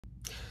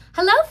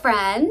Hello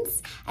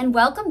friends, and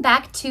welcome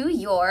back to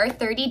your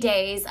 30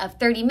 days of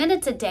 30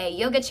 minutes a day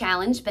yoga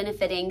challenge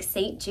benefiting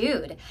St.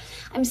 Jude.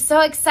 I'm so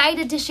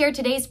excited to share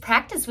today's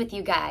practice with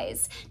you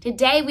guys.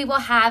 Today we will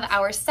have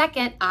our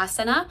second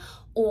asana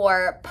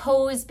or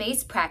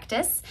pose-based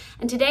practice,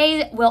 and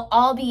today will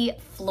all be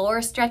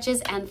floor stretches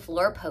and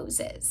floor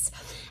poses.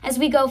 As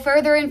we go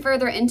further and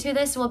further into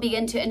this, we'll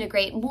begin to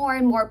integrate more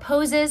and more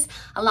poses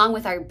along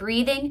with our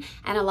breathing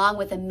and along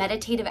with the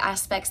meditative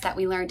aspects that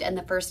we learned in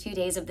the first few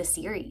days of the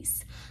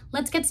series.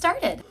 Let's get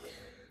started.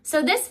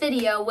 So this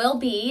video will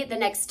be the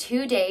next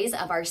 2 days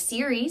of our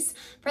series.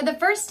 For the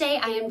first day,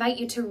 I invite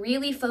you to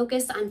really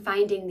focus on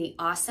finding the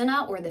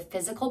asana or the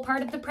physical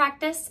part of the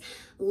practice,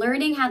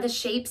 learning how the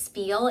shapes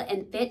feel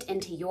and fit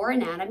into your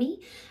anatomy.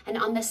 And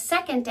on the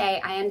second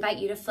day, I invite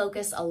you to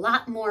focus a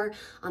lot more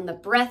on the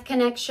breath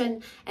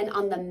connection and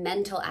on the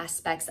mental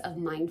aspects of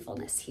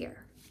mindfulness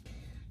here.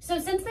 So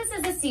since this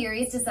is a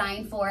series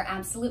designed for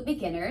absolute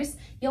beginners,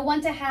 you'll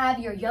want to have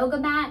your yoga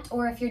mat,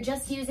 or if you're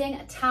just using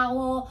a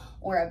towel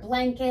or a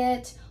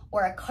blanket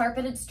or a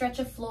carpeted stretch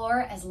of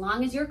floor, as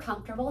long as you're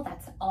comfortable,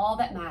 that's all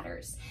that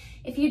matters.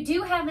 If you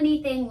do have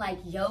anything like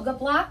yoga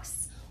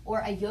blocks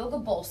or a yoga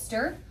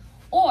bolster,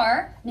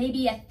 or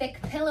maybe a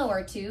thick pillow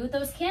or two,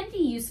 those can be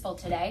useful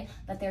today,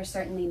 but they're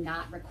certainly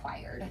not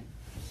required.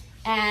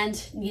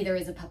 And neither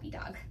is a puppy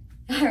dog.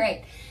 All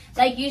right,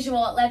 like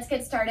usual, let's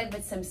get started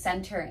with some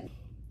centering.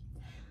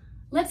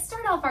 Let's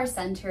start off our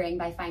centering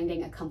by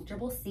finding a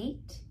comfortable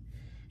seat.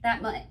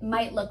 That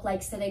might look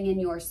like sitting in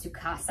your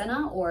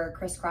Sukhasana or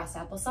crisscross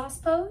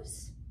applesauce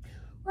pose,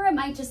 or it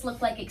might just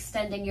look like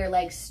extending your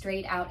legs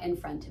straight out in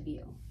front of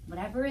you,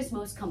 whatever is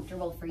most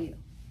comfortable for you.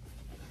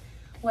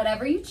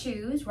 Whatever you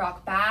choose,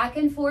 rock back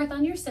and forth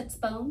on your sits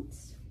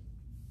bones,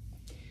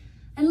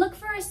 and look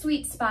for a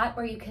sweet spot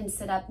where you can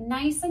sit up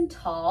nice and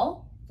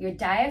tall. Your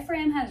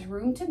diaphragm has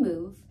room to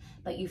move,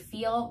 but you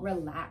feel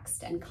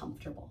relaxed and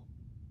comfortable.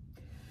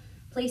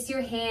 Place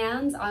your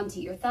hands onto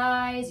your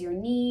thighs, your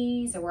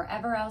knees, or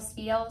wherever else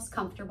feels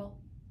comfortable.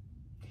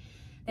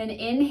 Then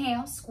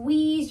inhale,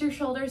 squeeze your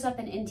shoulders up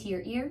and into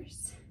your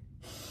ears.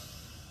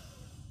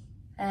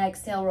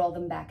 Exhale, roll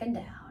them back and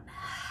down.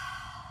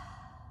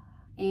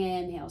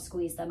 Inhale,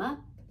 squeeze them up.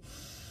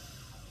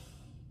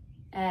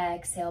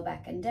 Exhale,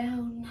 back and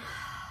down.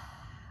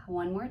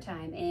 One more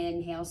time.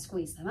 Inhale,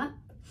 squeeze them up.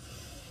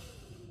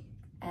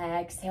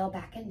 Exhale,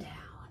 back and down.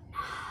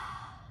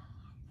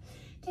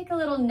 Take a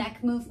little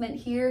neck movement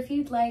here if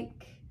you'd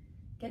like,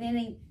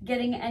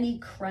 getting any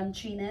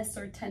crunchiness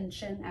or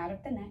tension out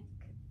of the neck.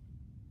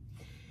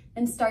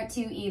 Then start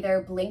to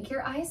either blink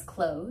your eyes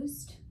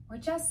closed or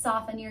just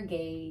soften your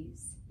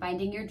gaze,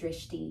 finding your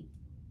drishti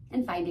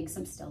and finding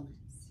some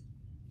stillness.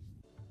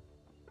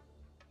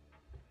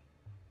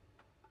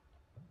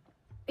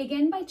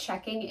 Begin by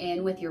checking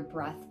in with your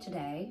breath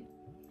today.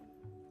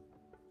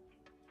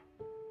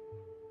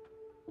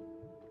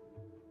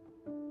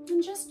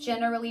 And just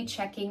generally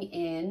checking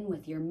in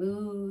with your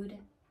mood,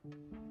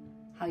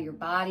 how your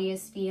body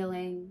is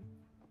feeling,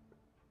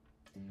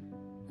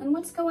 and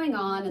what's going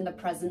on in the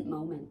present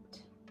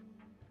moment.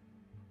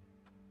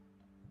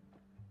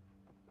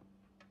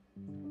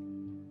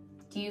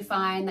 Do you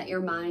find that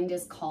your mind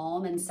is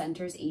calm and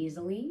centers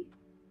easily?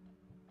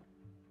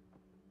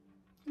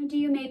 Or do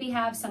you maybe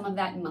have some of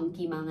that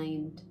monkey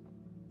mind,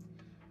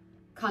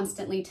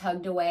 constantly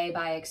tugged away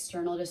by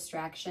external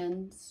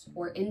distractions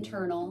or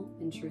internal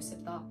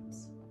intrusive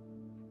thoughts?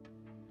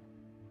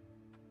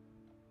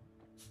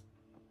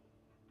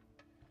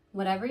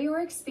 Whatever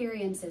your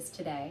experience is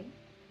today,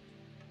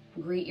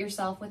 greet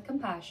yourself with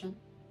compassion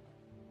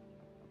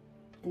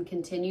and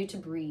continue to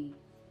breathe.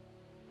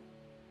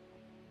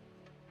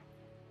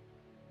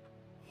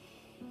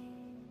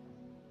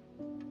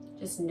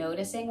 Just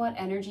noticing what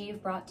energy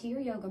you've brought to your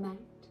yoga mat,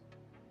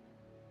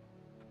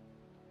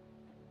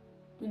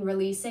 and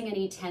releasing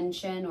any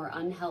tension or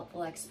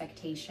unhelpful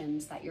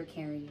expectations that you're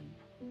carrying.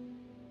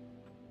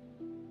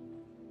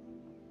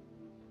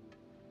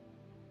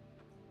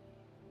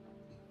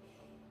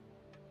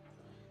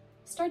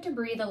 Start to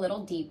breathe a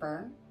little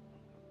deeper,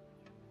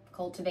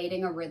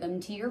 cultivating a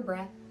rhythm to your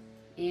breath,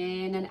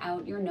 in and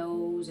out your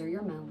nose or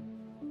your mouth.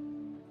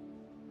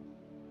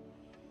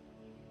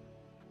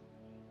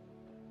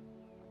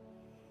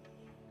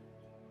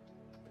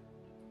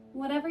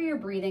 Whatever your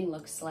breathing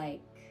looks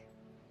like,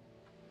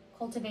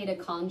 cultivate a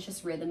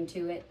conscious rhythm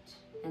to it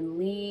and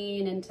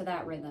lean into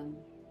that rhythm,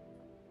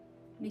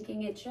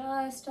 making it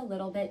just a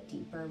little bit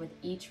deeper with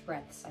each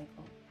breath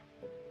cycle.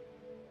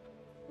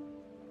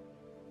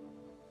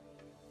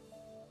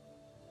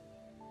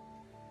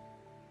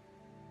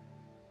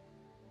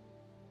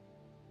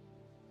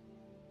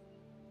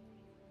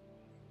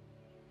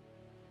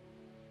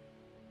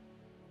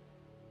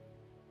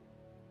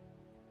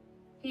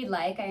 If you'd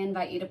like, I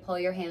invite you to pull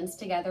your hands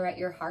together at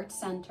your heart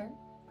center,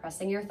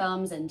 pressing your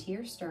thumbs into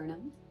your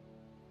sternum.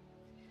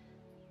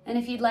 And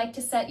if you'd like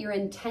to set your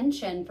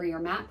intention for your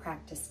mat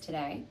practice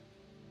today,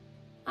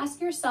 ask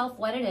yourself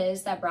what it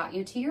is that brought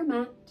you to your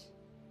mat,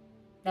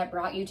 that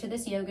brought you to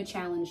this yoga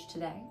challenge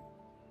today.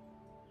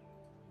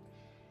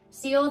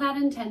 Seal that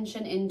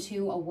intention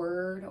into a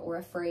word or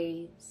a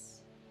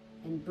phrase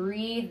and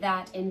breathe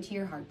that into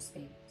your heart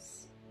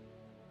space.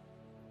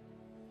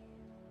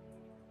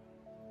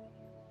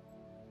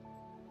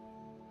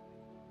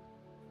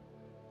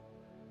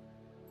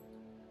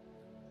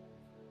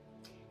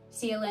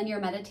 Seal in your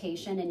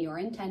meditation and your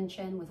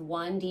intention with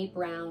one deep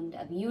round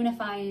of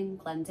unifying,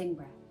 cleansing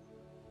breath.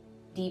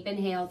 Deep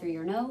inhale through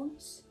your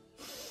nose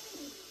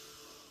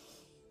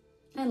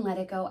and let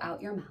it go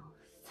out your mouth.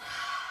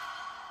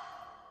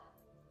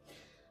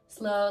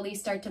 Slowly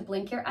start to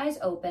blink your eyes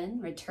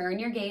open, return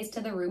your gaze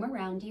to the room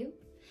around you,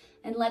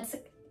 and let's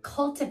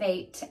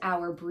cultivate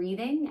our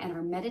breathing and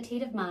our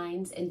meditative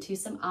minds into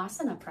some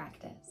asana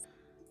practice.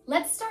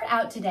 Let's start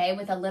out today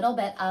with a little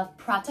bit of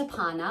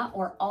pratapana,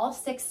 or all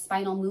 6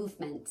 spinal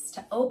movements,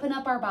 to open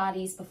up our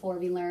bodies before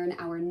we learn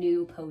our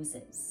new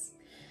poses.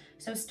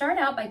 So start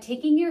out by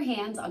taking your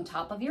hands on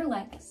top of your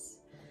legs.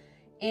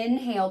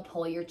 Inhale,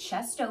 pull your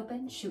chest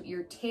open, shoot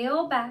your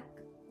tail back,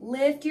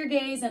 lift your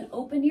gaze and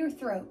open your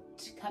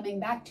throat, coming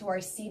back to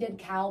our seated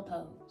cow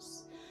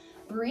pose.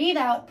 Breathe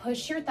out,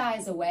 push your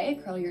thighs away,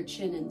 curl your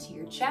chin into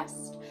your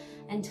chest,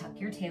 and tuck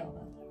your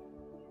tailbone.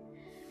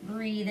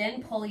 Breathe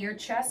in, pull your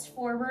chest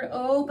forward,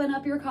 open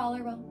up your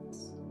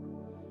collarbones.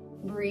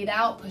 Breathe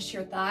out, push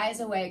your thighs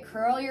away,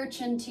 curl your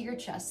chin to your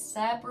chest,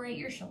 separate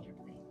your shoulder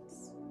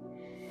blades.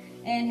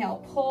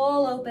 Inhale,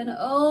 pull open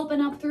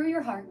up through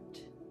your heart.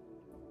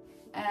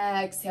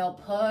 Exhale,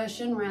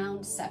 push and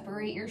round,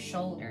 separate your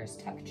shoulders,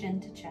 tuck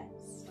chin to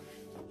chest.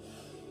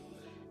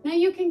 Now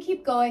you can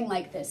keep going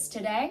like this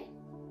today.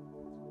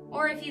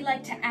 Or if you'd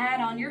like to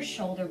add on your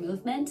shoulder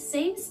movement,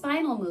 same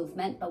spinal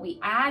movement, but we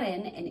add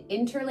in an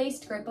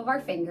interlaced grip of our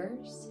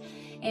fingers.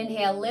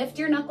 Inhale, lift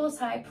your knuckles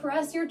high,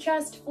 press your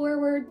chest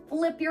forward,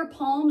 flip your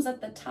palms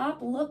at the top,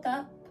 look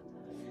up.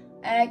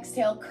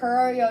 Exhale,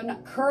 curl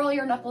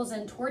your knuckles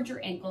in towards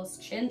your ankles,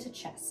 chin to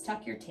chest,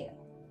 tuck your tail.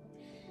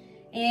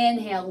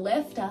 Inhale,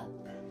 lift up.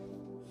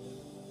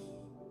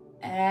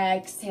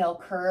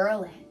 Exhale,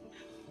 curl in.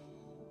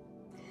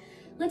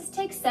 Let's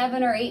take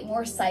 7 or 8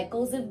 more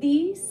cycles of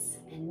these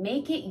and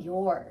make it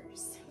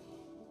yours.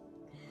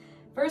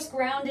 First,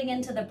 grounding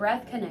into the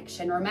breath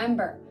connection.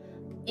 Remember,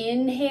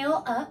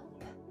 inhale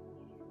up,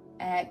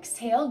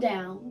 exhale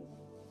down.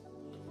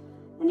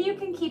 And you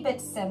can keep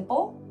it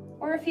simple,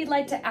 or if you'd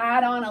like to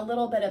add on a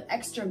little bit of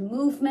extra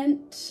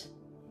movement,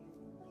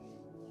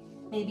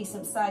 maybe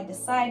some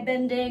side-to-side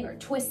bending or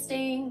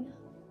twisting.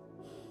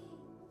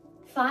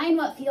 Find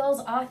what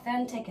feels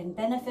authentic and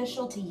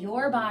beneficial to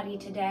your body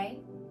today,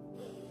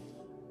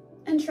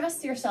 and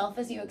trust yourself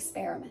as you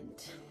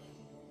experiment.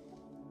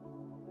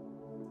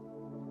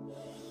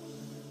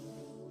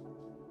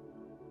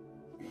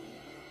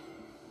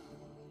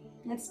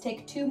 Let's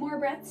take 2 more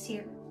breaths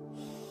here.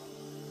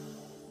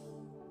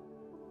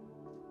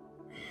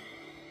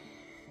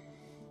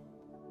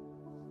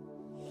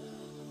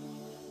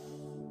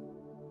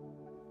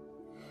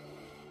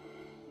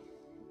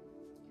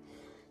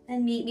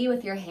 Then meet me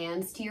with your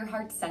hands to your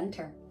heart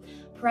center.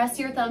 Press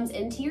your thumbs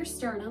into your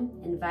sternum,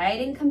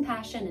 inviting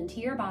compassion into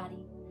your body.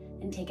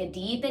 And take a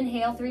deep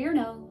inhale through your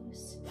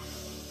nose.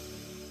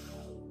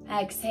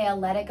 Exhale,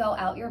 let it go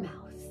out your mouth.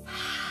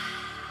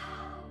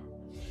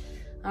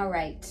 All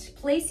right,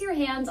 place your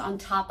hands on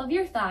top of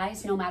your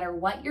thighs, no matter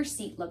what your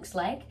seat looks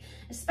like,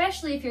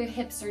 especially if your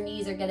hips or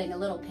knees are getting a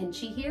little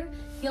pinchy here.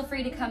 Feel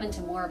free to come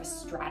into more of a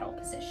straddle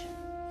position.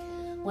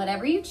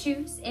 Whatever you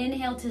choose,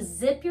 inhale to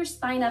zip your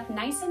spine up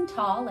nice and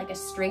tall, like a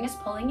string is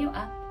pulling you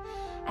up.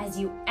 As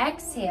you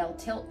exhale,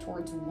 tilt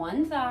towards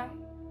one thigh.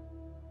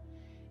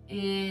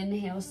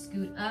 Inhale,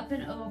 scoot up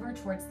and over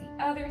towards the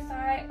other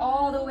thigh,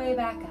 all the way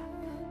back up.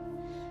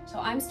 So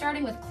I'm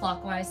starting with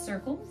clockwise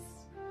circles.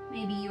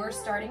 Maybe you're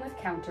starting with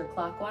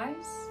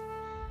counterclockwise.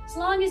 As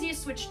long as you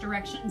switch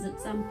directions at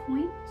some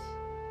point,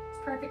 it's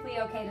perfectly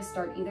okay to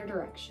start either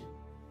direction.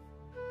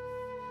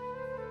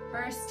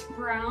 First,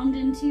 ground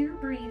into your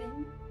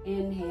breathing.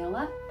 Inhale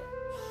up.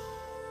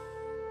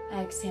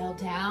 Exhale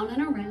down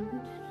and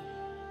around.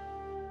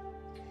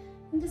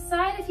 And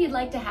decide if you'd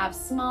like to have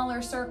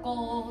smaller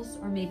circles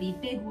or maybe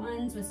big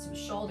ones with some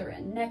shoulder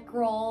and neck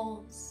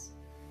rolls.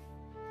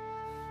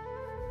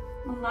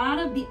 A lot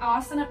of the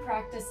asana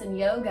practice in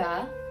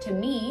yoga, to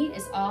me,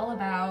 is all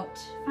about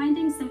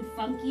finding some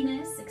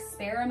funkiness,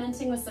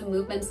 experimenting with some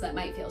movements that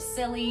might feel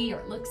silly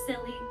or look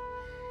silly,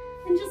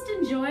 and just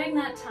enjoying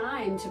that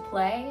time to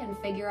play and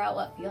figure out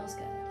what feels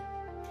good.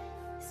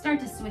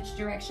 Start to switch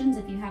directions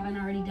if you haven't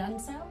already done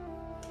so.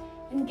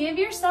 And give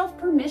yourself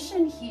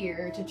permission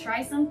here to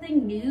try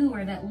something new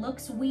or that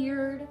looks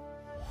weird.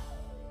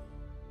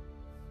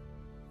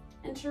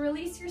 And to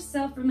release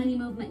yourself from any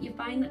movement you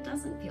find that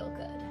doesn't feel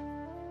good.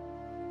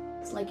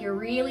 It's like you're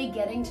really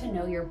getting to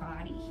know your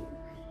body here.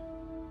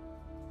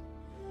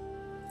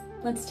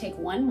 Let's take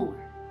one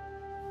more.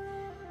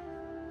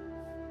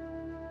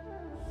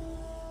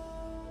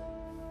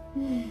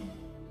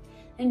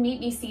 And meet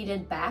me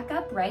seated back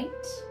upright.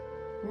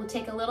 We'll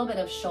take a little bit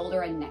of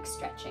shoulder and neck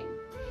stretching.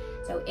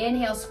 So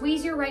inhale,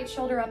 squeeze your right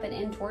shoulder up and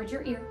in towards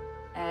your ear.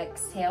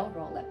 Exhale,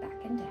 roll it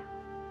back and down.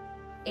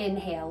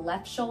 Inhale,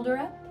 left shoulder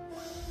up.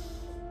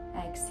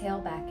 Exhale,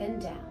 back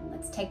and down.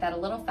 Let's take that a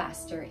little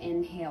faster.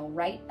 Inhale,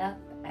 right up,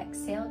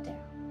 exhale,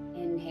 down.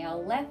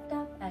 Inhale, left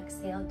up,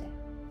 exhale, down.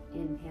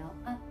 Inhale,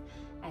 up,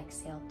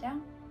 exhale,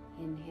 down.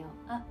 Inhale,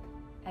 up,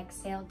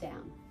 exhale,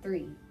 down.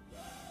 3,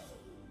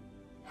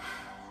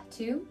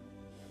 2,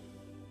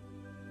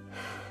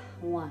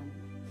 1.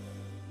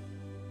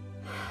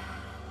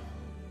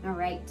 All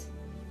right.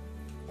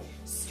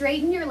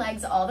 Straighten your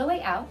legs all the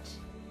way out.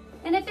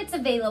 And if it's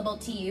available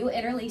to you,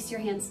 interlace your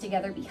hands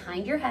together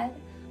behind your head.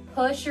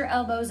 Push your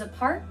elbows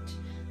apart.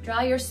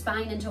 Draw your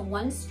spine into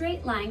one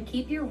straight line.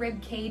 Keep your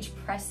rib cage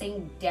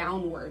pressing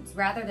downwards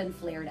rather than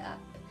flared up.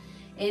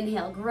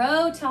 Inhale,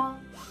 grow tall.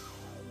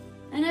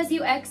 And as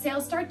you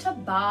exhale, start to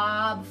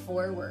bob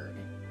forward.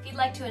 If you'd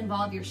like to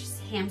involve your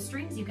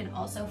hamstrings, you can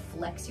also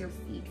flex your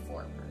feet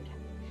forward.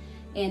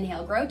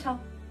 Inhale, grow tall.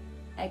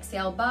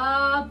 Exhale,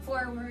 bob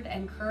forward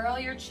and curl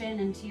your chin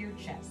into your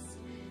chest.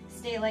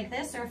 Stay like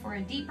this, or for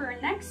a deeper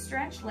neck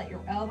stretch, let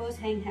your elbows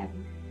hang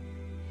heavy.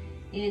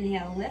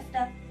 Inhale, lift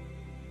up.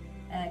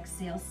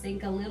 Exhale,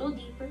 sink a little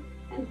deeper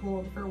and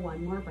hold for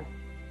one more breath.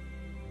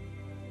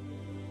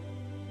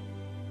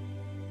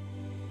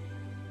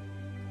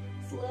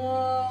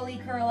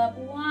 Slowly curl up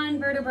one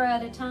vertebra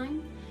at a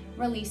time.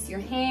 Release your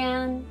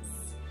hands.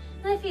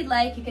 And if you'd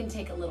like, you can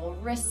take a little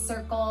wrist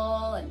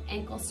circle, an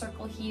ankle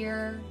circle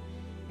here,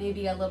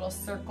 maybe a little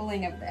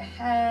circling of the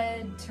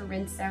head to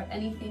rinse out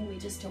anything we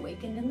just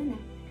awakened in the neck.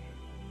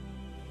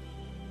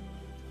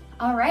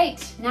 All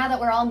right, now that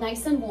we're all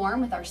nice and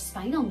warm with our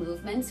spinal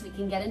movements, we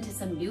can get into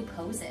some new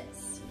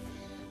poses.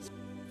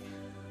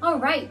 All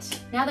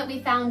right, now that we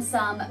found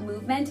some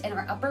movement in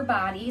our upper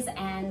bodies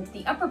and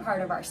the upper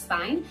part of our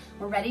spine,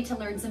 we're ready to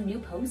learn some new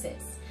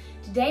poses.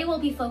 Today we'll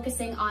be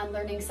focusing on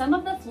learning some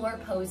of the floor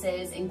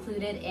poses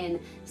included in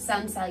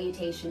Sun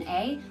Salutation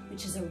A,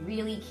 which is a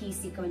really key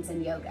sequence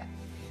in yoga.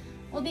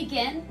 We'll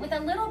begin with a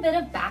little bit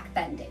of back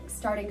bending,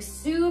 starting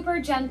super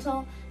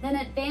gentle, then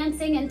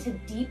advancing into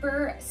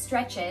deeper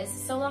stretches,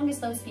 so long as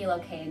those feel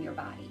okay in your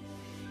body.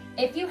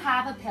 If you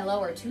have a pillow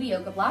or 2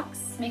 yoga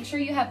blocks, make sure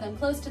you have them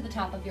close to the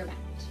top of your mat.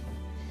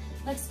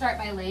 Let's start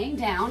by laying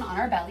down on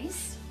our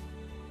bellies.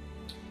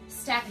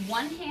 Stack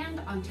one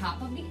hand on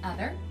top of the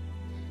other,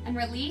 and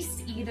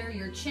release either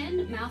your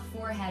chin, mouth,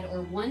 forehead,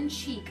 or one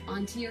cheek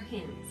onto your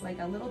hands like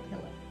a little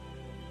pillow.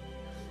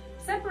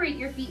 Separate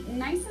your feet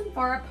nice and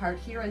far apart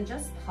here and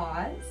just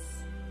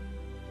pause.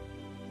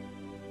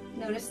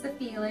 Notice the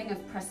feeling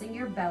of pressing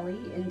your belly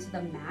into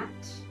the mat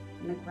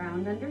and the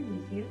ground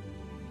underneath you.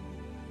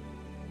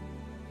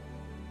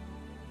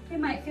 It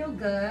might feel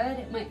good,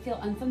 it might feel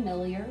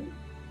unfamiliar,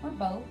 or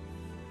both.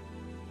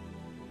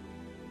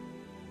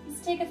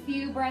 Let's take a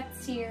few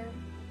breaths here.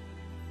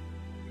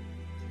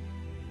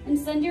 And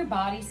send your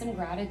body some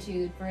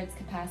gratitude for its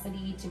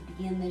capacity to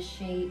be in this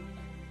shape,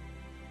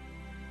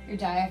 your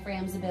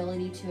diaphragm's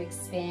ability to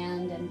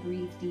expand and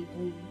breathe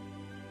deeply.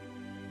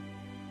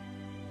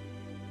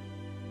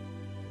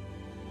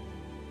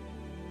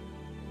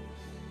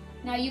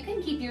 Now you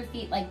can keep your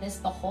feet like this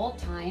the whole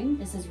time.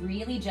 This is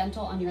really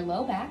gentle on your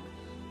low back.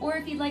 Or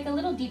if you'd like a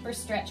little deeper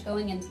stretch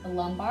going into the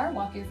lumbar,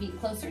 walk your feet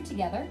closer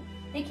together.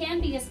 They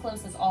can be as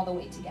close as all the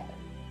way together.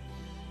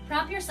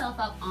 Prop yourself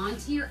up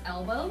onto your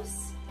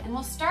elbows. And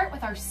we'll start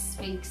with our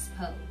Sphinx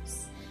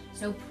pose.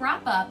 So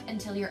prop up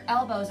until your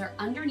elbows are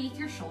underneath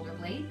your shoulder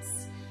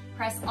blades.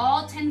 Press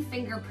all 10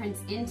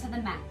 fingerprints into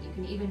the mat. You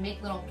can even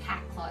make little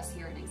cat claws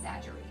here and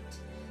exaggerate.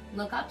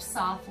 Look up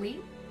softly.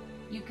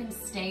 You can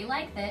stay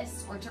like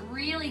this, or to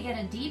really get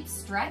a deep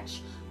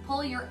stretch,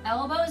 pull your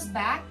elbows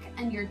back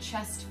and your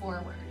chest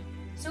forward.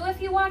 So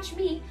if you watch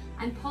me,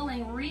 I'm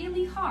pulling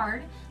really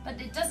hard, but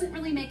it doesn't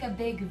really make a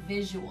big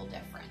visual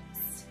difference.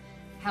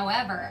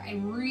 However,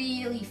 I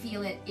really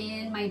feel it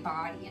in my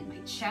body, in my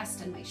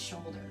chest and my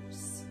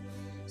shoulders.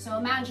 So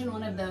imagine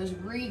one of those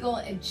regal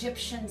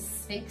Egyptian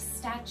Sphinx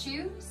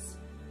statues.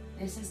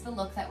 This is the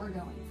look that we're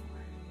going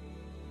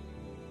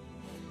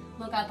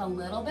for. Look up a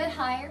little bit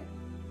higher.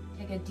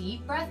 Take a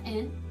deep breath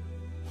in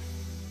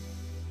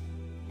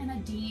and a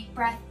deep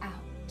breath out.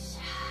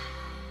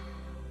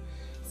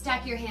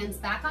 Stack your hands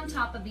back on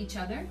top of each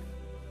other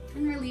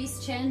and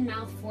release chin,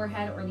 mouth,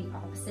 forehead, or the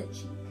opposite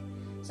cheek.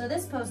 So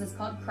this pose is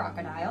called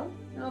crocodile.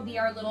 It'll be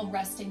our little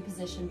resting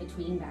position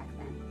between back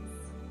bends.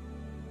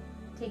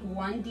 Take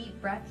one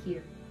deep breath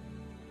here.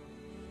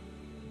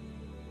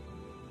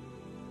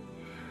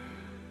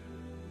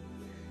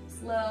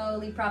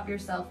 Slowly prop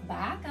yourself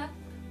back up.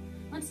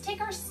 Let's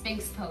take our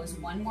Sphinx pose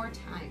one more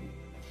time.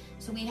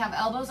 So we have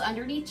elbows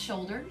underneath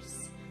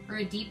shoulders. For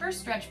a deeper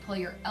stretch, pull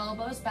your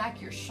elbows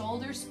back, your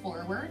shoulders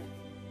forward.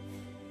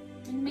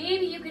 And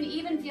maybe you can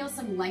even feel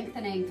some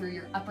lengthening through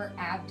your upper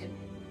abdomen.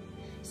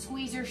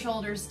 Squeeze your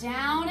shoulders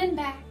down and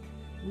back.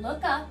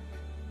 Look up.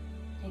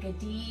 Take a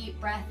deep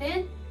breath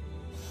in.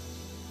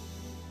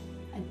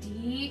 A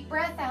deep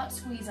breath out.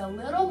 Squeeze a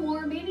little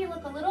more. Maybe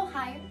look a little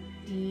higher.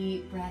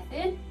 Deep breath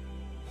in.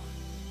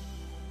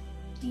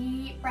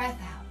 Deep breath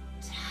out.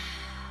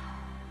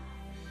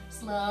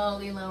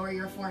 Slowly lower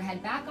your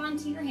forehead back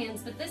onto your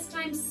hands, but this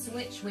time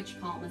switch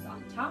which palm is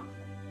on top.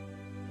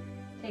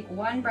 Take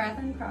one breath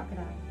in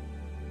crocodile.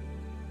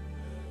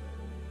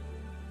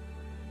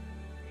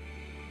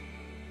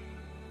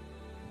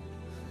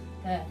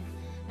 Good.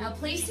 Now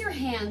place your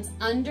hands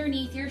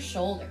underneath your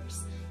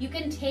shoulders. You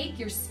can take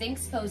your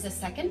Sphinx pose a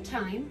second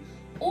time,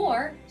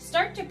 or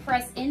start to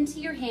press into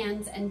your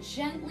hands and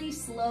gently,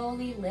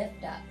 slowly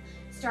lift up.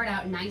 Start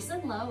out nice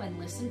and low and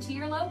listen to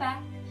your low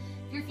back.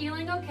 If you're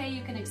feeling okay,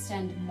 you can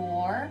extend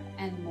more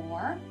and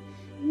more,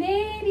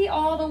 maybe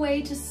all the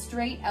way to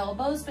straight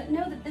elbows, but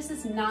know that this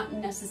is not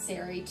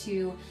necessary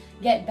to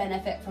get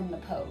benefit from the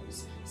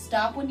pose.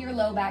 Stop when your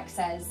low back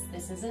says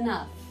this is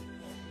enough,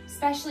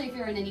 especially if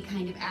you're in any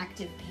kind of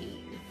active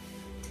pain.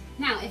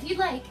 Now, if you'd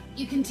like,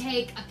 you can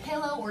take a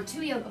pillow or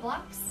 2 yoga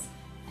blocks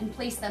and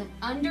place them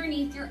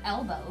underneath your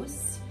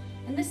elbows.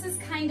 And this is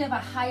kind of a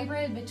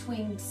hybrid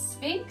between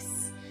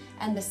Sphinx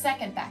and the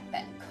second back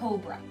bend,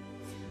 Cobra.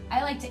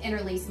 I like to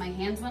interlace my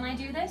hands when I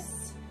do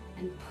this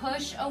and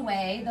push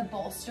away the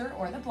bolster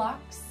or the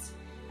blocks.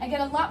 I get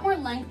a lot more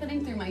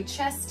lengthening through my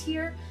chest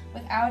here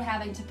without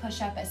having to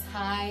push up as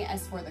high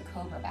as for the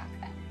Cobra back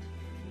bend.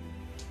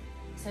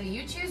 So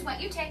you choose what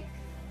you take.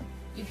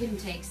 You can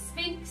take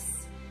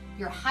Sphinx,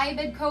 your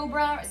hybrid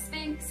Cobra or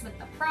Sphinx with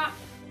the prop,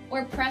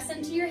 or press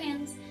into your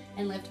hands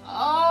and lift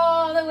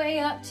all the way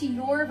up to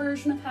your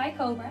version of high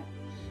Cobra.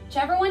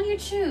 Whichever one you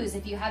choose,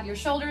 if you have your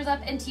shoulders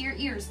up into your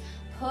ears,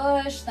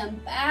 push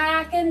them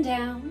back and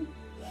down.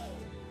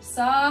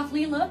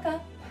 Softly look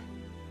up.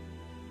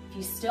 If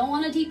you still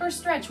want a deeper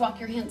stretch, walk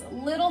your hands a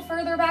little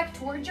further back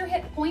towards your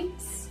hip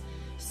points.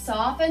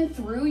 Soften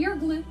through your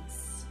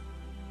glutes.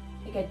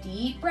 Take a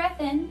deep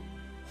breath in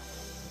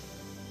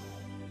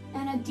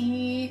and a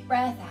deep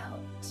breath out.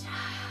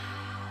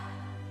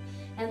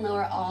 And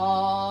lower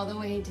all the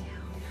way down.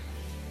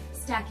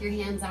 Stack your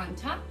hands on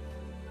top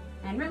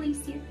and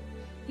release here.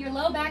 If your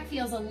low back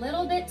feels a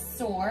little bit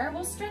sore,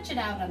 we'll stretch it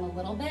out on a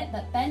little bit,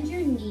 but bend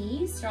your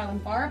knees, draw them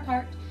far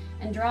apart,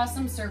 and draw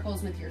some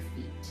circles with your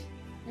feet.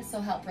 This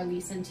will help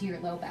release into your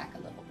low back a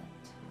little bit.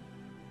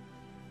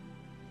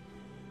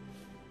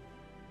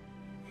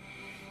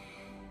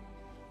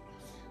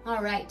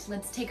 All right,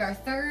 let's take our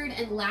third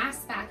and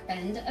last back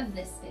bend of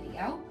this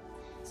video.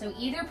 So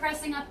either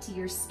pressing up to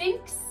your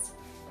Sphinx,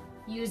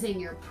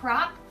 using your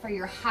prop for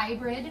your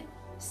hybrid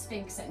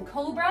Sphinx and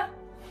Cobra,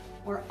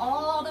 or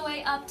all the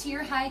way up to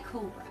your high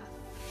Cobra.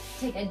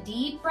 Take a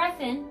deep breath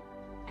in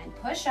and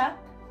push up.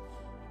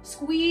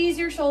 Squeeze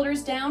your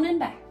shoulders down and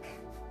back.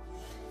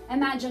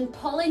 Imagine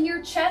pulling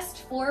your chest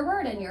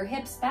forward and your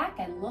hips back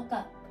and look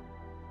up.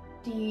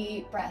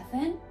 Deep breath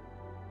in.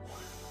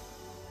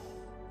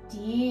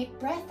 Deep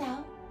breath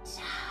out.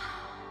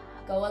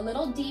 Go a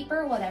little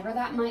deeper, whatever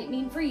that might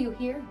mean for you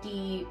here.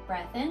 Deep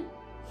breath in.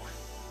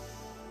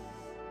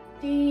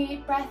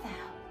 Deep breath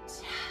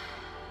out.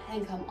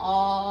 And come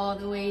all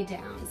the way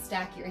down.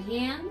 Stack your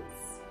hands.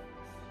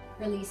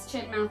 Release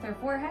chin, mouth, or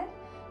forehead.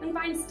 And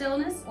find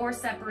stillness or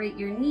separate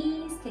your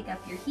knees, kick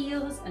up your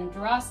heels, and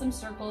draw some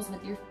circles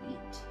with your feet.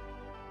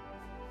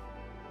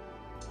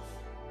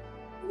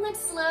 Let's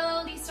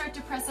slowly start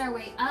to press our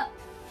way up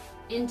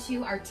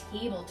into our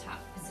tabletop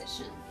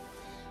position.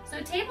 So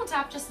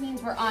tabletop just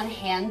means we're on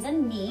hands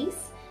and knees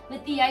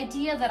with the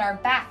idea that our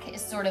back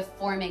is sort of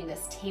forming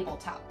this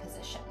tabletop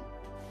position.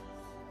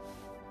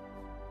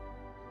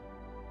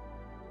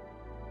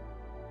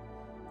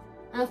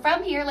 Now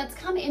from here, let's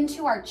come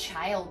into our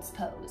child's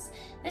pose.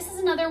 This is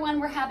another one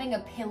where having a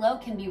pillow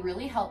can be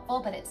really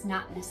helpful, but it's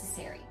not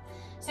necessary.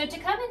 So to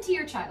come into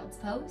your child's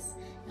pose,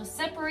 you'll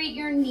separate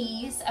your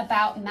knees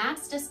about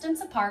mat's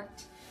distance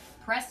apart,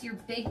 press your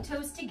big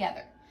toes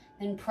together,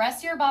 then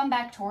press your bum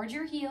back towards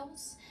your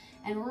heels,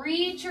 and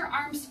reach your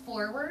arms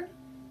forward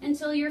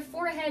until your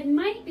forehead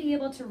might be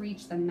able to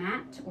reach the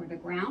mat or the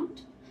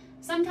ground.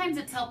 Sometimes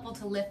it's helpful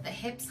to lift the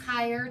hips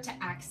higher to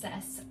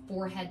access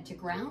forehead to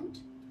ground,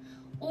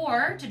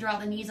 or to draw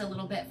the knees a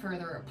little bit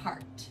further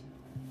apart.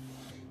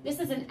 This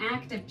is an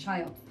active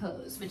child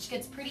pose, which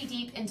gets pretty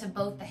deep into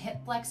both the hip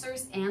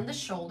flexors and the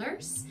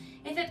shoulders.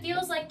 If it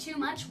feels like too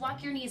much,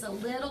 walk your knees a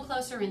little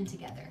closer in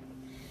together.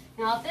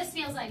 Now, if this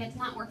feels like it's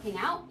not working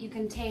out, you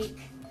can take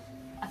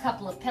a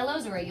couple of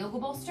pillows or a yoga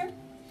bolster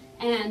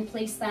and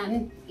place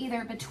them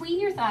either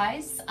between your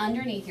thighs,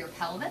 underneath your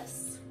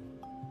pelvis,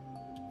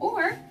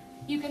 or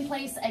you can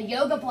place a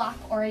yoga block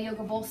or a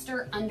yoga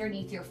bolster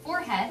underneath your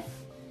forehead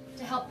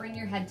to help bring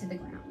your head to the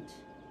ground.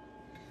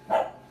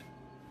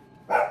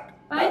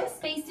 Find a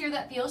space here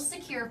that feels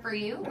secure for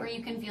you, where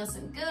you can feel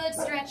some good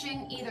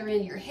stretching either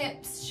in your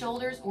hips,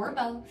 shoulders, or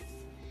both,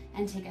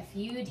 and take a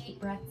few deep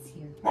breaths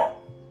here.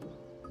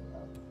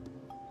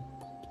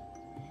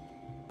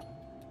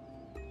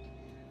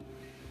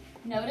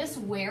 Notice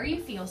where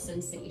you feel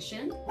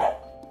sensation.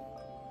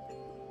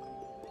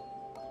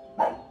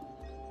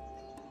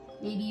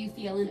 Maybe you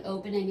feel an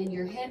opening in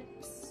your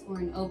hips or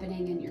an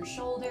opening in your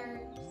shoulders.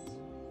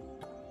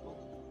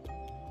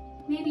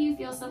 Maybe you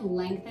feel some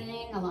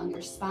lengthening along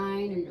your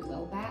spine or your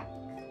low back.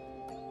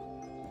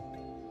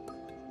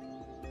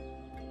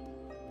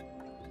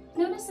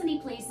 notice any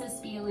places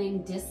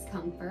feeling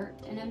discomfort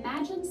and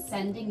imagine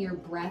sending your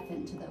breath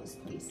into those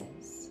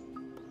places.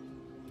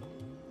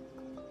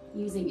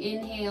 Using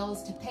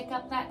inhales to pick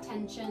up that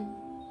tension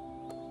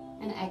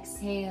and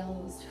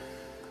exhales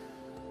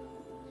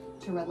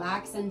to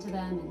relax into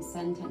them and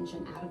send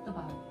tension out of the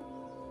body.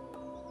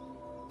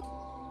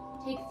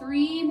 Take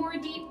 3 more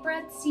deep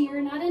breaths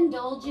here, not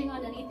indulging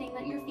on anything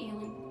that you're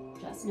feeling,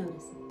 just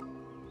noticing.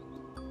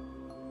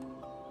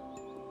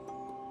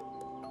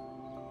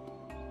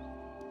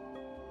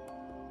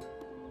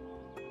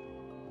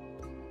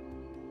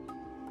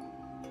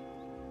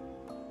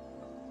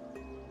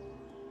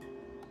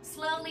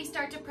 Slowly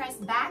start to press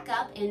back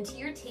up into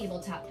your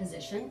tabletop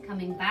position,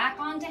 coming back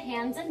onto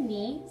hands and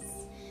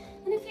knees.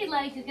 And if you'd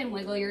like, you can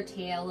wiggle your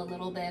tail a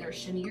little bit or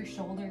shimmy your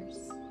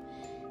shoulders.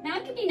 Now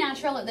it can be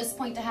natural at this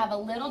point to have a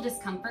little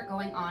discomfort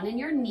going on in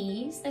your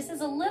knees. This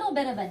is a little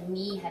bit of a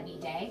knee-heavy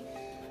day.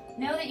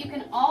 Know that you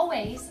can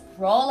always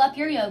roll up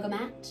your yoga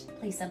mat,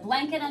 place a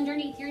blanket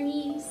underneath your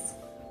knees,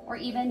 or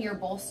even your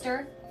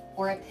bolster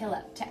or a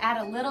pillow to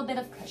add a little bit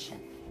of cushion.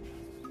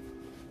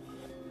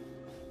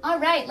 All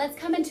right, let's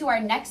come into our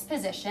next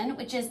position,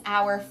 which is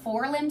our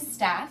forelimb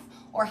staff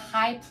or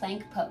high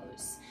plank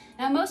pose.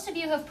 Now, most of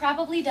you have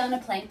probably done a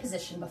plank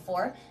position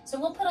before, so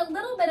we'll put a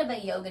little bit of a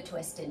yoga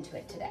twist into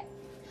it today.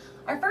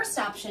 Our first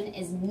option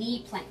is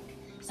knee plank.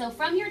 So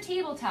from your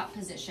tabletop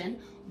position,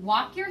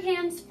 walk your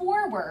hands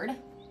forward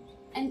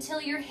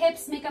until your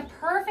hips make a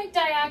perfect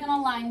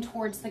diagonal line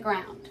towards the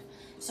ground.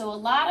 So a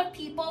lot of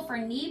people for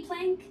knee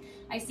plank,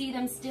 I see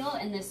them still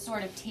in this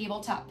sort of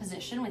tabletop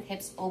position with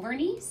hips over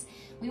knees.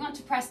 We want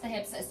to press the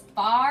hips as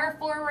far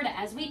forward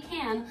as we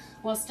can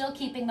while still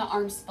keeping the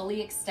arms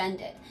fully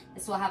extended.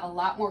 This will have a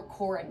lot more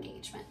core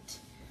engagement.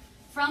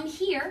 From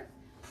here,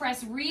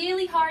 press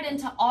really hard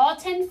into all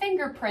 10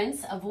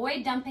 fingerprints,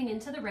 avoid dumping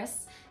into the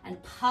wrists,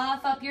 and puff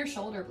up your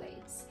shoulder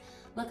blades.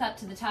 Look up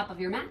to the top of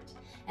your mat.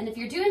 And if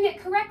you're doing it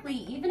correctly,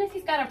 even if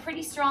you've got a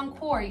pretty strong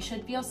core, you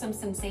should feel some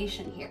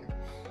sensation here.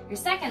 Your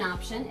second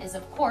option is,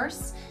 of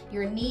course,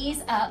 your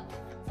knees up,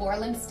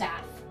 forelimb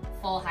staff,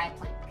 full high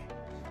plank.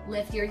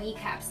 Lift your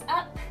kneecaps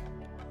up,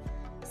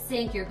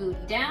 sink your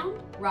booty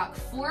down, rock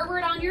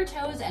forward on your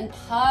toes, and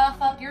puff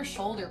up your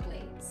shoulder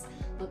blades.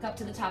 Look up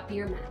to the top of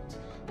your mat.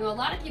 Now, a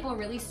lot of people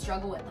really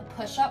struggle with the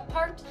push-up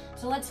part,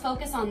 so let's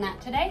focus on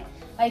that today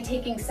by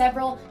taking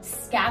several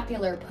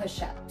scapular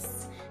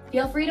push-ups.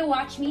 Feel free to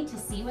watch me to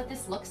see what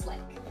this looks like.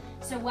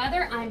 So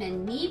whether I'm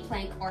in knee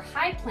plank or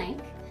high plank,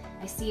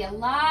 I see a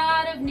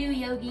lot of new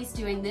yogis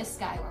doing this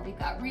guy where we've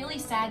got really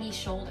saggy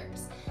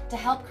shoulders. To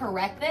help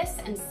correct this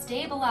and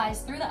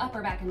stabilize through the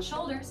upper back and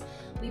shoulders,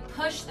 we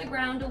push the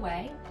ground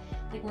away,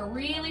 like we're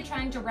really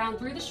trying to round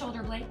through the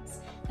shoulder blades,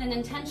 then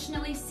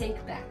intentionally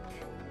sink back.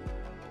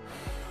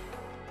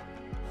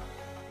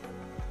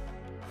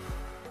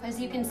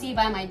 As you can see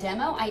by my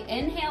demo, I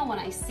inhale when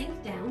I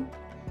sink down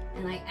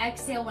and I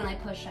exhale when I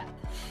push up.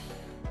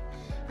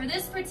 For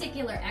this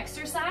particular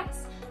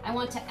exercise, I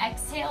want to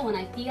exhale when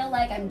I feel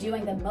like I'm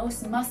doing the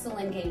most muscle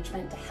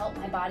engagement to help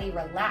my body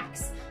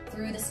relax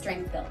through the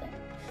strength building.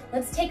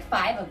 Let's take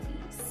 5 of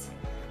these.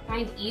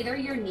 Find either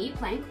your knee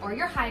plank or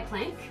your high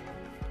plank,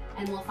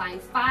 and we'll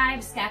find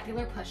 5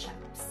 scapular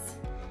push-ups.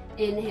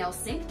 Inhale,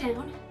 sink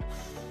down.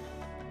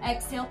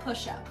 Exhale,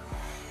 push up.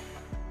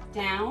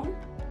 Down,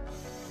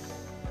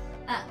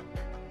 up.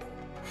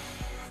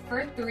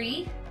 For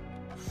 3,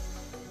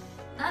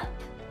 up.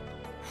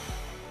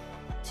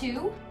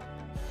 2,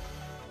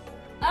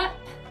 up.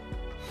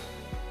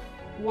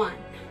 1,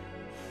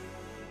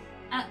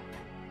 up.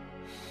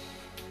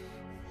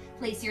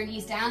 Place your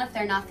knees down if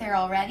they're not there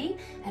already,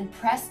 and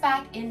press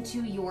back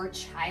into your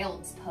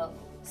child's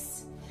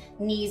pose.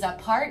 Knees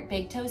apart,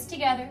 big toes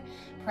together.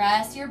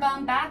 Press your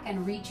bum back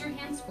and reach your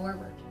hands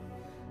forward.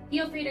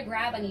 Feel free to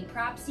grab any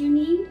props you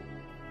need.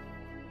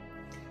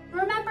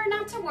 Remember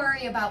not to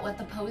worry about what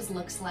the pose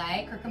looks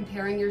like or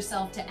comparing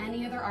yourself to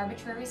any other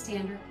arbitrary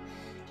standard.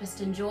 Just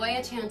enjoy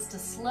a chance to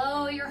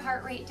slow your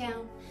heart rate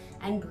down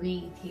and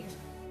breathe here.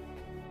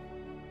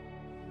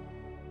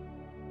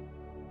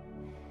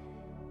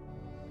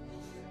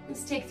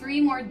 Let's take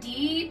 3 more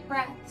deep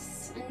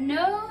breaths and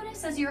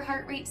notice as your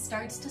heart rate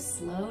starts to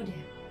slow down.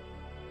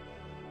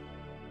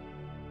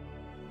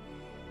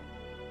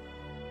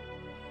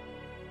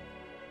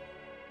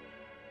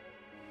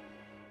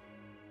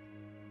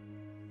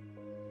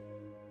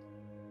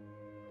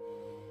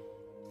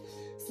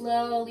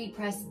 Slowly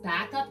press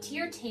back up to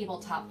your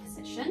tabletop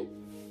position.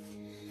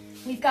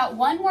 We've got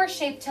one more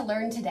shape to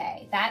learn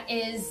today. That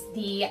is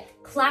the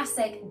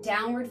classic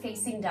downward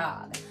facing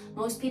dog.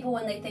 Most people,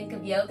 when they think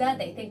of yoga,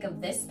 they think of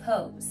this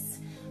pose.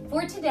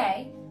 For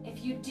today,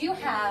 if you do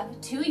have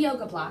 2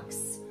 yoga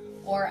blocks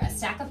or a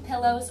stack of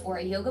pillows or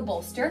a yoga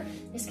bolster,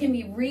 this can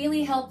be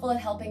really helpful at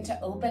helping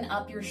to open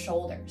up your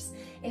shoulders.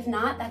 If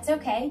not, that's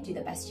okay, do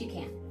the best you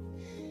can.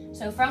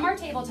 So from our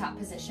tabletop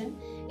position,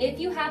 if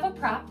you have a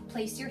prop,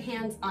 place your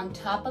hands on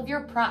top of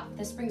your prop.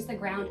 This brings the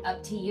ground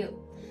up to you.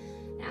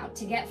 Now,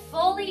 to get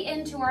fully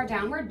into our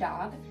downward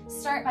dog,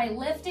 start by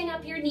lifting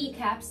up your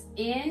kneecaps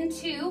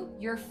into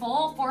your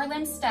full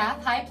forelimb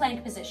staff, high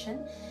plank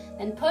position.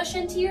 Then push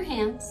into your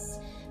hands.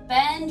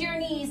 Bend your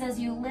knees as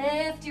you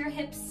lift your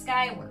hips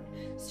skyward.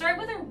 Start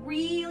with a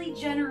really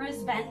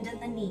generous bend in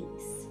the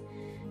knees.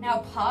 Now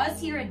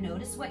pause here and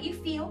notice what you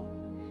feel.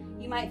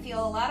 You might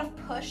feel a lot of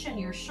push in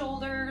your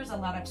shoulders, a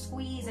lot of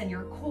squeeze in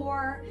your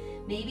core,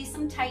 maybe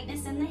some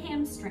tightness in the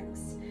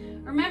hamstrings.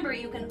 Remember,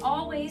 you can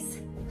always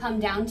come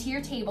down to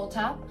your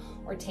tabletop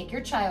or take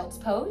your child's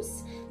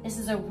pose. This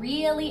is a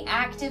really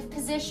active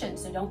position,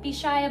 so don't be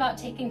shy about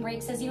taking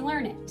breaks as you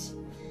learn it.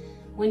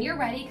 When you're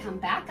ready, come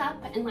back up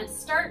and let's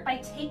start by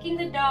taking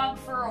the dog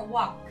for a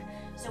walk.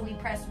 So we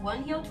press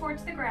one heel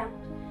towards the ground,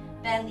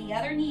 bend the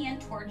other knee in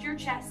towards your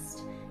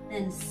chest,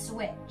 then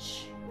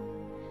switch.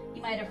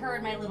 You might have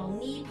heard my little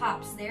knee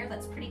pops there.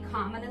 That's pretty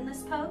common in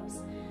this pose.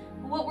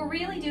 But what we're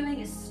really doing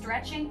is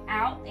stretching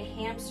out the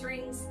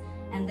hamstrings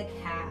and the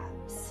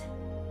calves.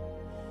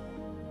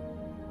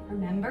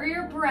 Remember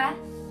your breath.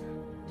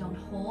 Don't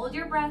hold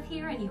your breath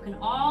here, and you can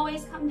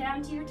always come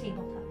down to your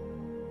tabletop.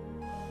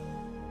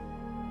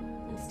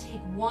 Let's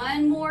take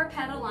one more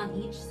pedal on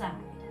each side.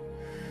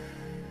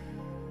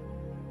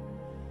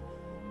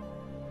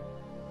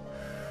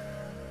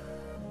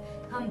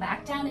 Come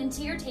back down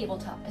into your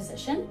tabletop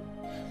position.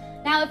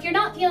 Now, if you're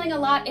not feeling a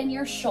lot in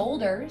your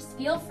shoulders,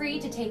 feel free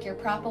to take your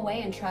prop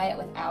away and try it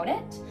without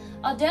it.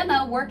 I'll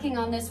demo working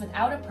on this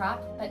without a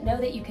prop, but know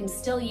that you can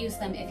still use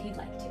them if you'd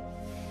like to.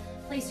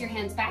 Place your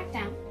hands back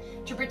down.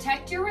 To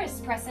protect your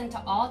wrists, press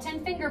into all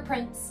 10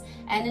 fingerprints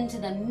and into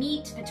the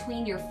meat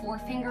between your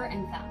forefinger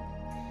and thumb.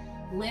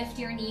 Lift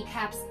your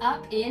kneecaps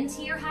up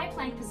into your high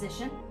plank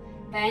position.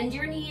 Bend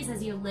your knees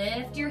as you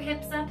lift your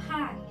hips up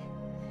high.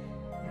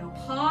 Now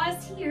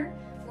pause here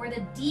for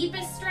the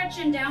deepest stretch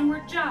in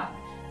downward dog.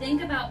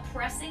 Think about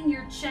pressing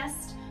your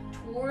chest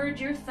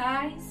toward your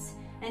thighs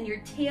and your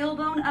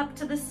tailbone up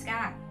to the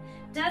sky.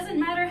 Doesn't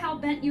matter how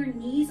bent your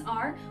knees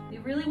are, we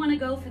really want to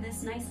go for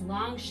this nice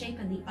long shape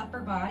in the upper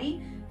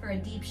body for a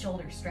deep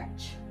shoulder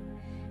stretch.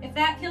 If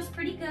that feels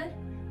pretty good,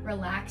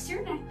 relax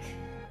your neck.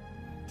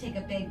 Take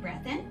a big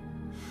breath in.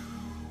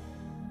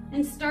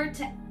 And start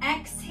to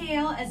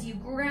exhale as you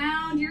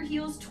ground your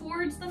heels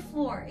towards the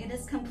floor. It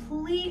is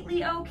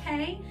completely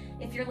okay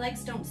if your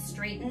legs don't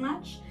straighten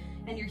much,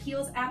 and your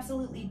heels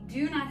absolutely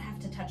do not have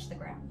to touch the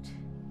ground.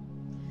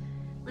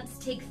 Let's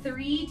take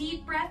 3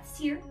 deep breaths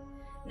here,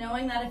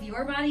 knowing that if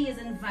your body is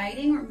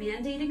inviting or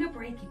mandating a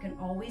break, you can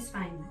always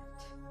find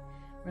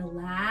that.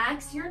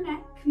 Relax your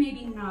neck,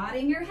 maybe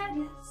nodding your head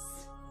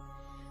yes,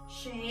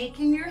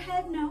 shaking your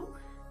head no.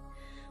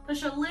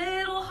 Push a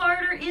little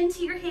harder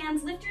into your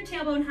hands, lift your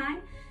tailbone high.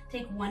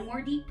 Take one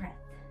more deep breath.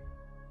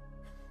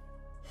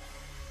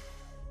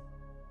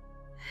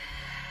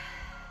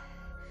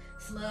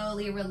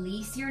 Slowly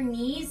release your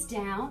knees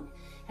down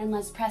and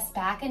let's press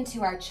back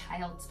into our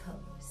child's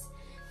pose.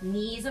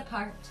 Knees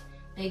apart,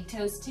 big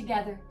toes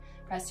together.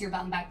 Press your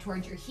bum back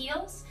towards your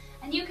heels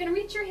and you can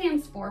reach your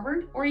hands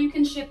forward or you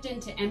can shift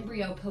into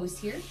embryo pose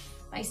here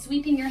by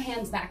sweeping your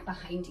hands back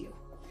behind you.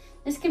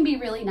 This can be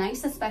really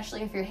nice,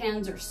 especially if your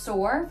hands are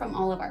sore from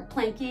all of our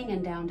planking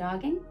and down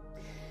dogging.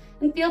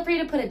 And feel free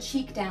to put a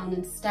cheek down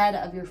instead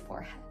of your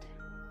forehead.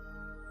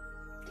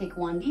 Take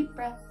one deep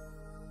breath.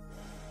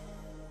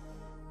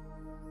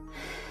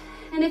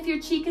 And if your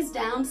cheek is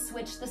down,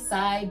 switch the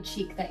side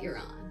cheek that you're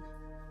on.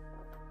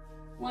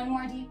 One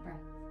more deep breath.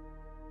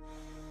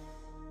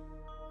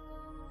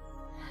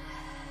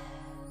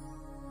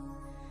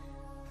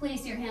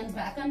 Place your hands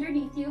back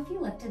underneath you if you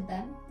lifted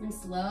them and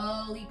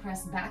slowly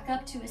press back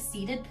up to a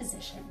seated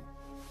position.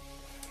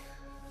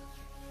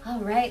 All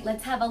right,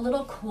 let's have a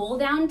little cool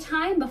down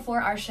time before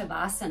our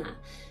Shavasana.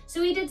 So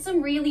we did some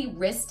really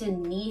wrist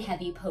and knee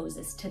heavy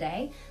poses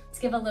today. Let's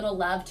give a little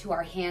love to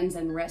our hands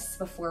and wrists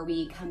before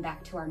we come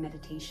back to our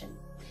meditation.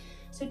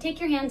 So take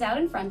your hands out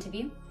in front of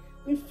you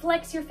and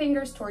flex your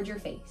fingers towards your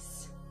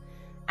face.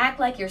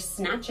 Act like you're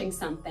snatching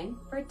something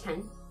for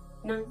 10,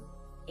 9,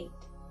 8,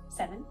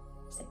 7,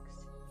 6,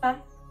 5,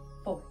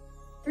 4,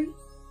 3,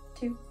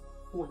 2,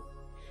 1.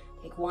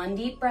 Take one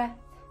deep breath.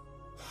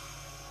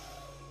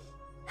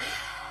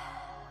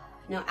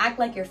 Now act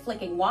like you're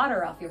flicking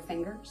water off your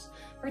fingers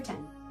for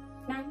 10,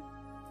 9,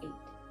 8,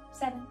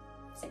 7,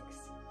 6,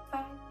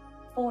 5,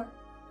 4,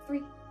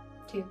 3,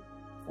 2,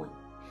 1.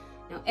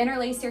 Now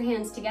interlace your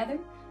hands together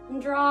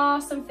and draw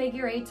some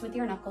figure eights with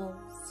your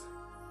knuckles,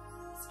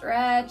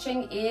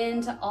 stretching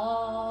into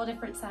all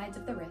different sides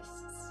of the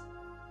wrists.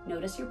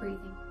 Notice your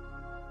breathing.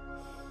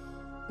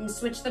 And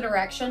switch the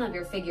direction of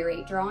your figure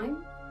eight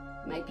drawing.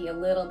 Might be a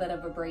little bit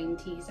of a brain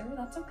teaser,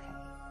 that's okay.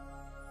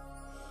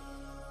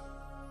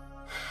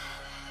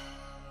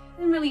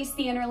 And release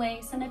the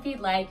interlace, and if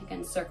you'd like, you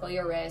can circle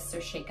your wrists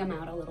or shake them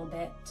out a little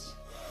bit.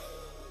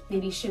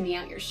 Maybe shimmy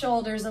out your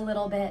shoulders a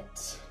little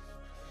bit.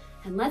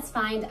 And let's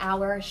find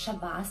our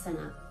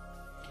Shavasana.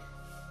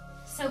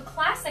 So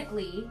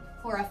classically,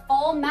 for a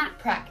full mat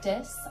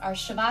practice, our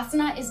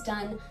Shavasana is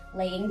done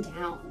laying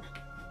down.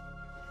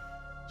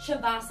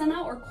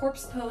 Shavasana or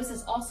corpse pose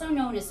is also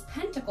known as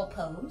pentacle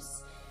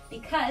pose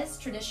because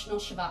traditional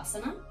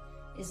Shavasana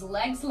is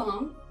legs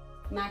long,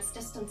 max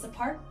distance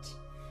apart,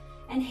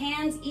 and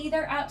hands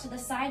either out to the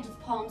side with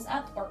palms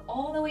up or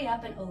all the way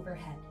up and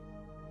overhead.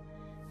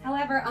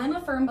 However, I'm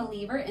a firm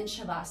believer in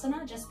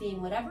Shavasana just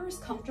being whatever is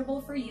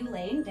comfortable for you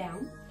laying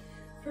down.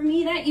 For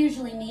me, that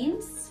usually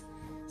means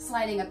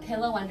sliding a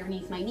pillow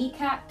underneath my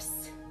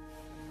kneecaps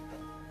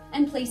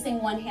and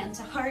placing one hand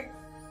to heart,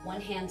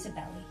 one hand to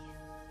belly.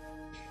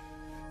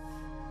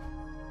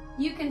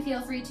 You can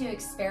feel free to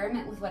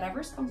experiment with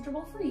whatever's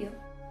comfortable for you.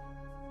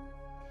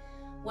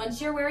 Once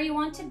you're where you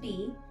want to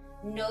be,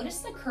 notice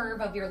the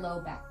curve of your low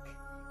back.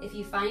 If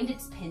you find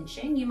it's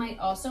pinching, you might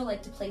also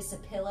like to place a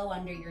pillow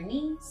under your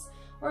knees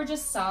or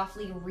just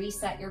softly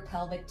reset your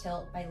pelvic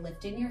tilt by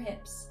lifting your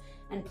hips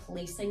and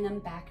placing them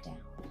back down.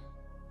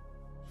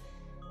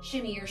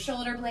 Shimmy your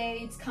shoulder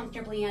blades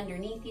comfortably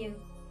underneath you.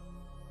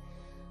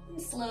 And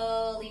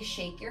slowly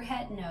shake your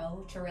head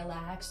no to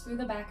relax through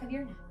the back of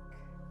your neck.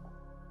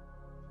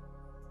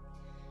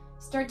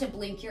 Start to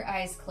blink your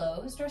eyes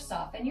closed or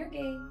soften your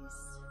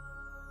gaze.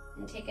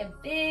 And take a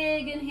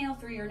big inhale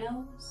through your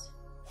nose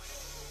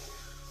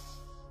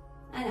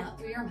and out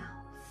through your mouth.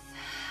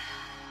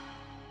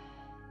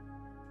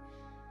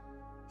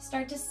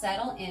 Start to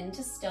settle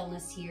into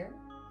stillness here,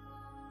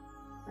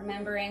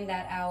 remembering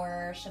that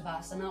our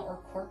Shavasana or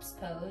corpse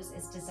pose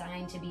is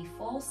designed to be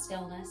full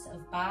stillness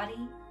of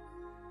body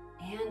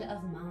and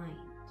of mind.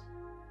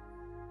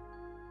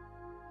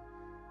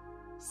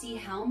 See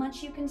how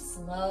much you can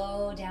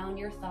slow down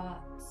your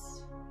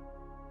thoughts,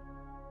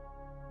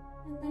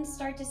 and then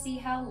start to see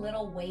how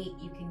little weight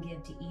you can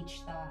give to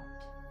each thought,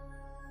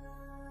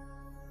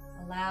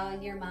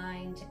 allowing your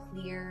mind to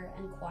clear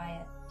and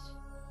quiet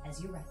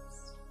as you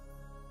rest.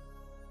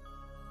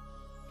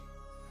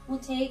 We'll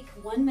take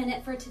 1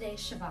 minute for today's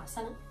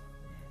Shavasana.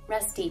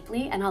 Rest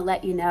deeply, and I'll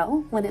let you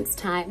know when it's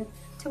time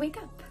to wake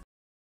up.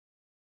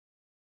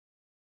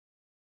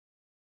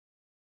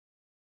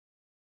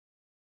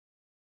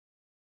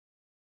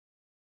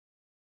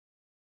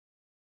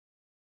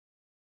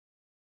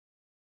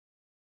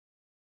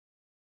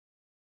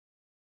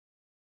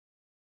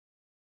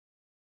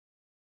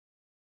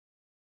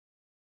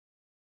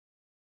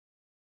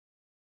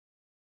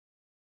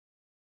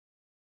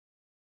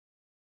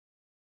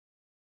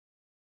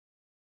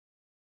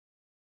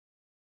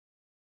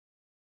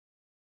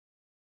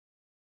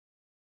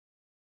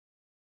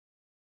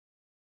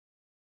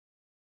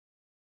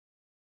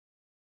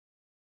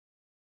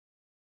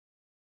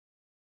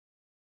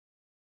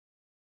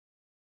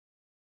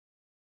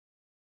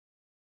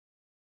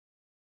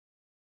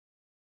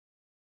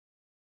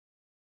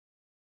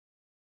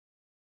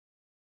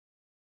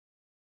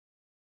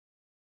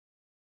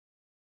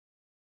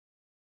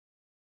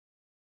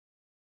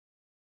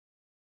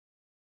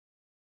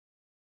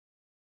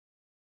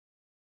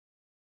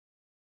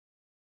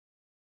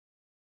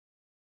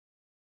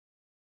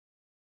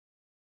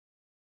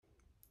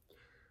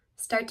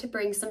 Start to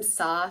bring some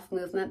soft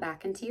movement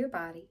back into your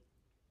body.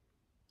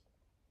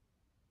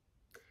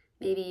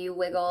 Maybe you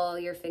wiggle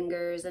your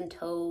fingers and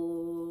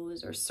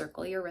toes or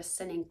circle your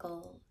wrists and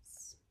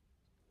ankles.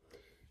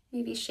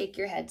 Maybe shake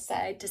your head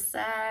side to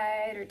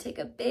side or take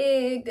a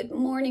big good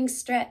morning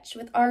stretch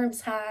with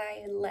arms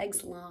high and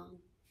legs long.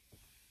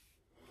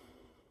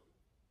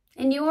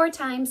 In your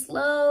time,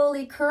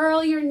 slowly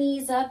curl your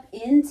knees up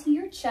into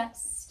your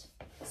chest,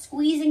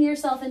 squeezing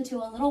yourself into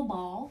a little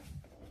ball.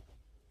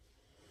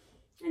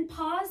 And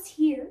pause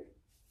here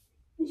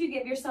as you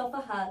give yourself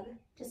a hug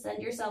to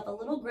send yourself a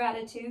little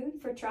gratitude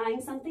for trying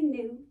something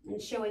new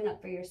and showing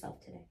up for yourself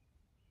today.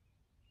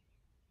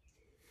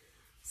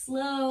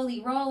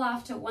 Slowly roll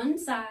off to one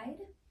side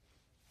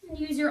and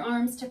use your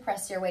arms to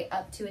press your way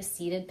up to a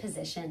seated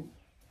position.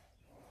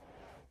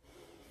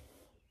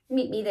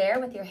 Meet me there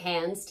with your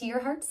hands to your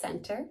heart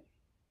center.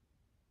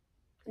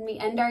 And we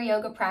end our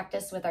yoga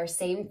practice with our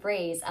same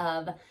phrase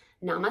of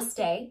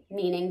Namaste,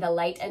 meaning the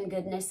light and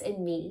goodness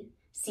in me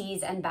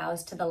sees and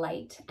bows to the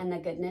light and the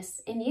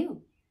goodness in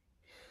you.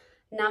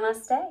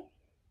 Namaste.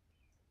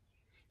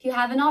 If you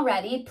haven't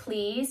already,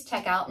 please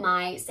check out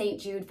my St.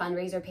 Jude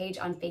fundraiser page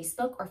on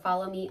Facebook or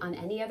follow me on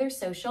any other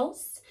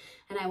socials,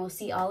 and I will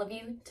see all of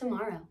you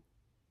tomorrow.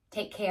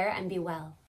 Take care and be well.